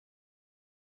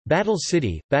Battle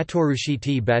City,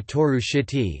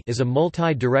 Batorushiti is a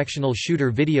multi-directional shooter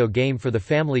video game for the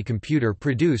Family Computer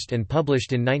produced and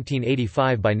published in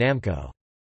 1985 by Namco.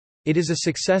 It is a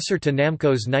successor to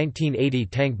Namco's 1980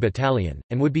 Tank Battalion,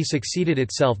 and would be succeeded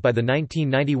itself by the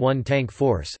 1991 Tank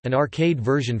Force, an arcade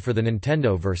version for the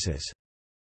Nintendo vs.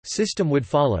 System would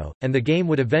follow, and the game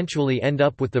would eventually end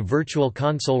up with the Virtual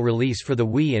Console release for the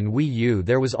Wii and Wii U.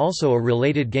 There was also a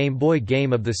related Game Boy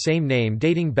game of the same name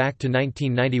dating back to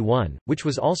 1991, which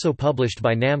was also published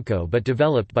by Namco but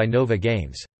developed by Nova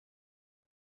Games.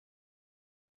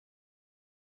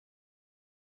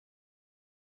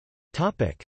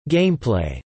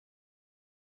 Gameplay.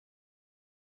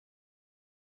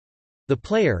 The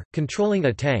player, controlling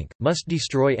a tank, must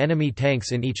destroy enemy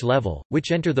tanks in each level,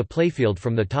 which enter the playfield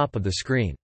from the top of the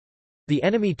screen. The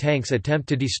enemy tanks attempt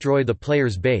to destroy the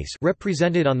player's base,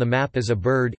 represented on the map as a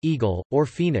bird, eagle, or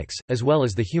phoenix, as well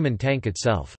as the human tank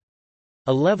itself.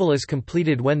 A level is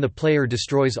completed when the player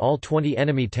destroys all 20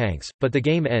 enemy tanks, but the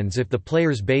game ends if the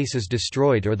player's base is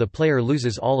destroyed or the player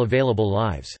loses all available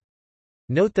lives.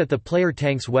 Note that the player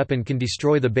tank's weapon can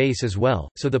destroy the base as well,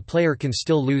 so the player can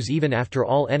still lose even after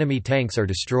all enemy tanks are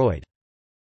destroyed.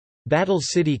 Battle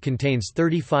City contains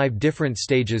 35 different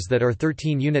stages that are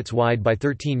 13 units wide by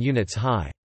 13 units high.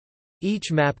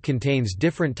 Each map contains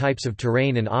different types of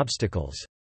terrain and obstacles.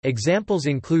 Examples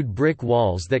include brick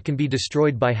walls that can be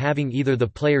destroyed by having either the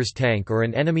player's tank or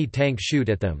an enemy tank shoot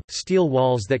at them, steel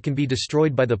walls that can be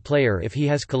destroyed by the player if he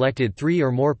has collected 3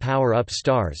 or more power-up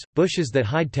stars, bushes that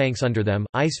hide tanks under them,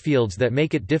 ice fields that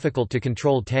make it difficult to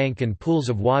control tank, and pools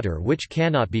of water which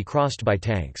cannot be crossed by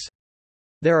tanks.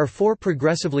 There are 4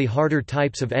 progressively harder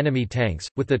types of enemy tanks,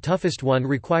 with the toughest one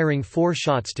requiring 4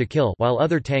 shots to kill, while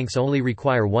other tanks only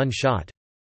require 1 shot.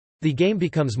 The game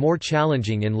becomes more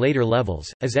challenging in later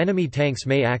levels, as enemy tanks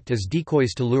may act as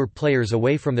decoys to lure players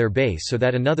away from their base so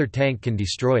that another tank can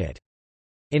destroy it.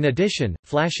 In addition,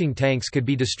 flashing tanks could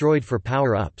be destroyed for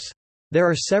power-ups. There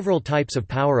are several types of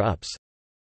power-ups.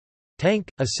 Tank,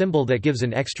 a symbol that gives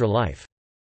an extra life.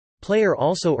 Player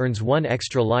also earns 1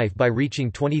 extra life by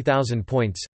reaching 20,000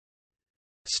 points.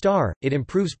 Star, it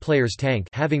improves player's tank,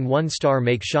 having 1 star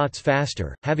make shots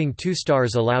faster, having 2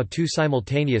 stars allow 2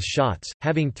 simultaneous shots,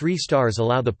 having 3 stars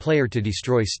allow the player to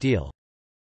destroy steel.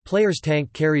 Player's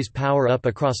tank carries power up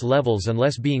across levels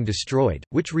unless being destroyed,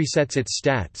 which resets its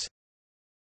stats.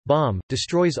 Bomb,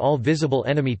 destroys all visible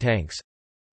enemy tanks.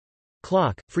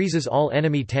 Clock, freezes all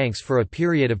enemy tanks for a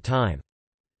period of time.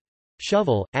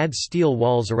 Shovel, adds steel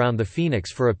walls around the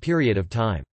Phoenix for a period of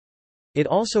time. It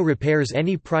also repairs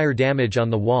any prior damage on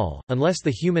the wall, unless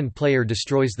the human player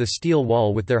destroys the steel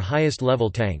wall with their highest level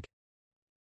tank.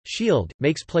 Shield,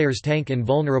 makes player's tank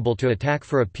invulnerable to attack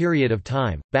for a period of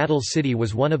time. Battle City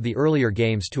was one of the earlier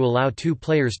games to allow 2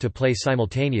 players to play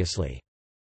simultaneously.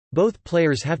 Both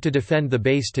players have to defend the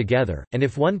base together, and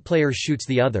if one player shoots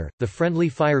the other, the friendly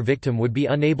fire victim would be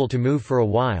unable to move for a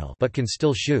while but can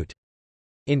still shoot.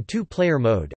 In 2-player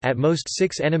mode, at most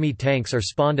 6 enemy tanks are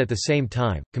spawned at the same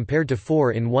time, compared to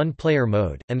 4 in 1-player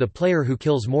mode, and the player who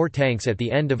kills more tanks at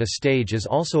the end of a stage is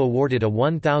also awarded a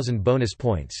 1,000 bonus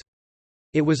points.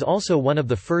 It was also one of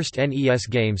the first NES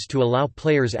games to allow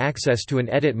players access to an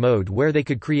edit mode where they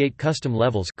could create custom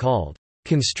levels called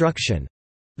construction,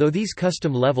 though these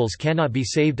custom levels cannot be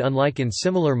saved, unlike in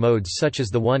similar modes such as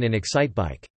the one in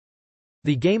Excitebike.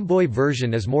 The Game Boy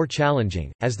version is more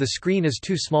challenging, as the screen is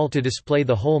too small to display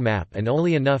the whole map and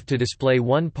only enough to display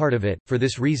one part of it. For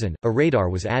this reason, a radar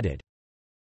was added.